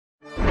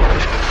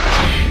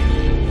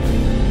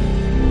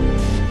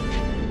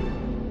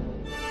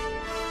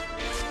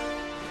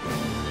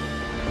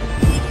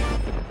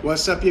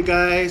What's up, you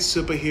guys?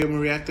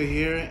 Superhero Reactor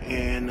here,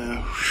 and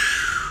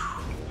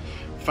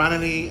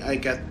finally I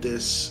got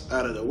this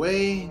out of the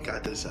way.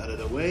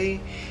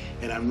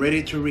 And I'm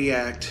ready to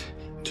react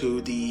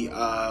to the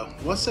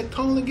what's it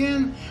called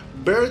again?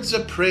 Birds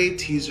of Prey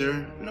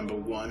teaser number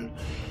 1.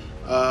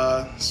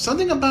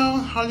 Something about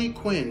Harley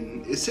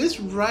Quinn. Is this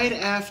right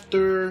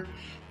after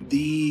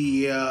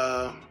the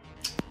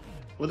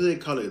what do they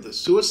call it? The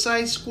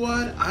Suicide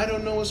Squad? I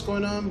don't know what's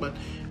going on, but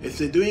if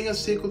they're doing a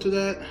sequel to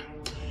that,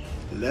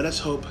 let us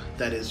hope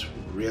that is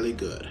really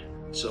good.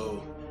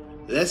 So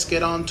let's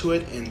get on to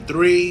it in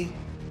 3,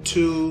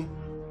 2,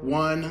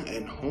 1,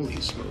 and holy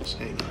smokes,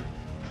 hang on.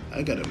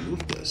 I gotta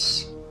move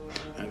this.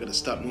 I gotta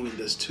stop moving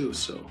this too,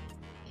 so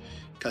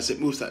because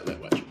it moves that way.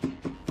 Watch.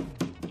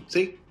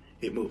 See?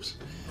 It moves.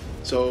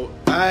 So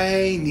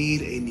I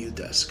need a new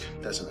desk.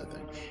 That's another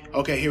thing.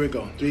 Okay, here we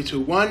go. 3,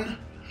 2, 1.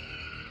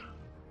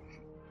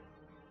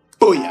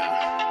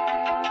 Booyah!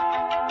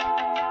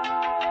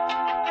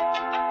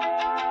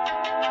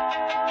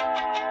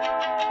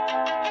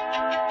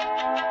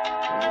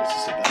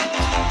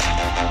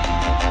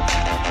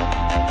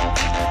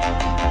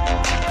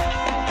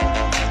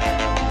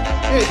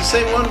 Hey, it's the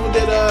same one who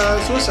did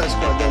Suicide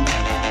Squad then.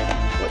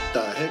 What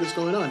the heck is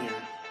going on here?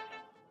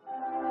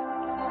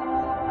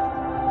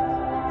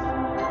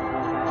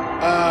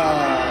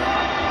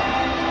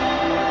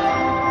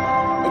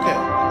 Okay.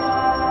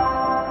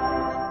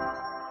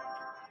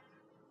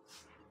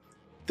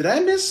 Did I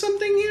miss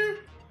something here?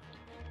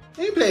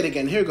 Let me play it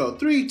again. Here we go.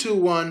 3, 2,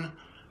 1.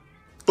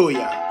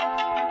 Booyah.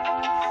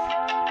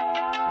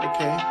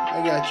 Okay,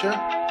 I gotcha.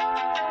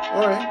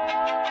 Alright.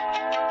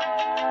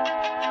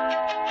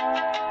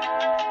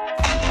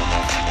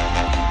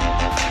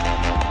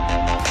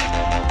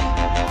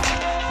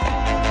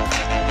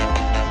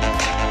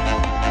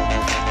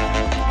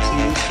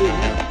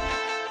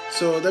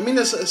 So that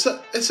means it's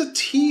a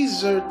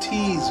teaser.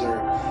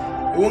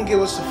 It won't give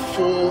us the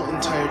full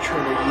entire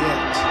trailer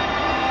yet,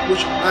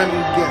 which I'm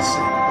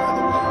guessing, by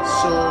the way.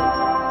 So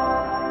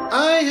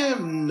I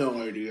have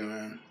no idea,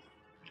 man.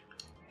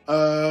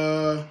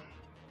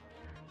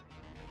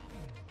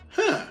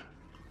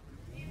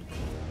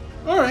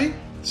 Alright,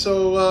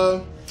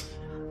 so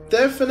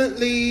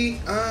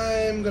definitely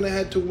I'm gonna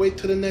have to wait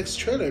till the next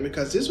trailer,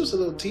 because this was a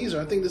little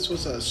teaser. I think this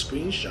was a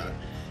screenshot.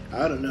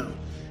 I don't know.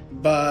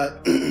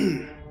 But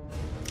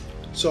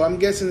so I'm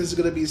guessing this is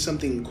gonna be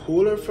something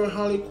cooler for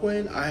Harley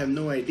Quinn. I have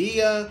no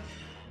idea.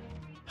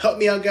 Help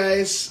me out,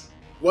 guys.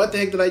 What the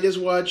heck did I just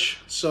watch?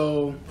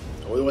 Or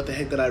what the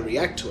heck did I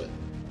react to it?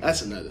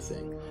 That's another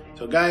thing.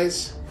 So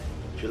guys,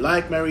 if you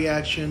like my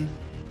reaction,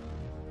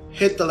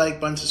 hit the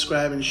like button,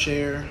 subscribe, and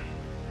share.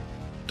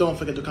 Don't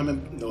forget to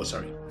comment.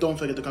 Don't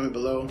forget to comment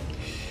below.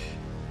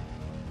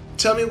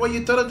 Tell me what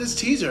you thought of this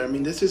teaser. I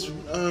mean, this is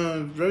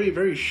very,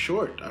 very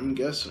short, I'm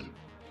guessing.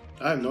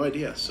 I have no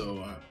idea.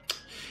 So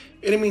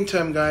in the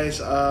meantime, guys,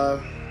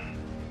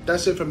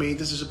 that's it for me.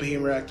 This is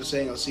Superhero Reactor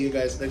saying I'll see you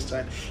guys next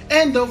time.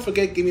 And don't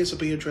forget, give me a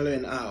superhero trailer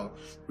and I'll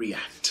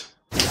react.